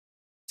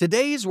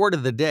Today's word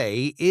of the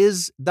day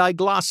is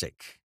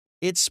diglossic.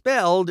 It's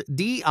spelled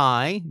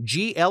D-I-G-L-O-S-S-I-C.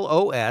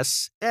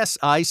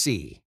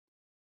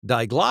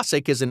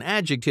 Diglossic is an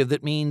adjective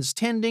that means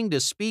tending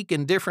to speak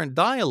in different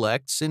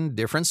dialects in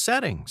different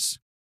settings.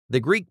 The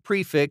Greek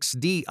prefix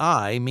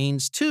di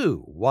means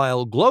to,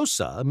 while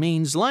glossa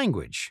means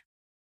language.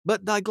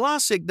 But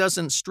diglossic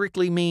doesn't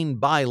strictly mean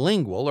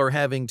bilingual or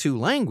having two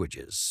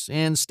languages.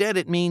 Instead,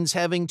 it means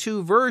having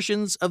two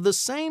versions of the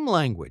same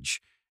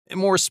language.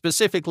 More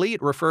specifically,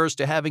 it refers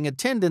to having a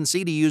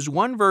tendency to use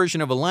one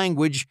version of a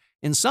language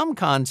in some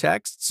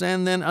contexts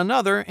and then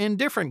another in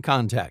different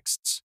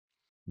contexts.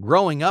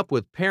 Growing up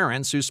with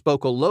parents who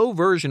spoke a low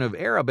version of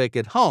Arabic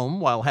at home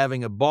while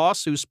having a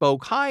boss who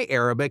spoke high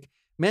Arabic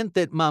meant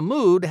that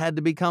Mahmoud had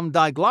to become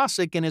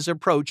diglossic in his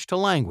approach to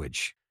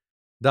language.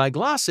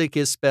 Diglossic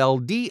is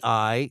spelled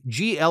D-I-G-L-O-S-S-I-C.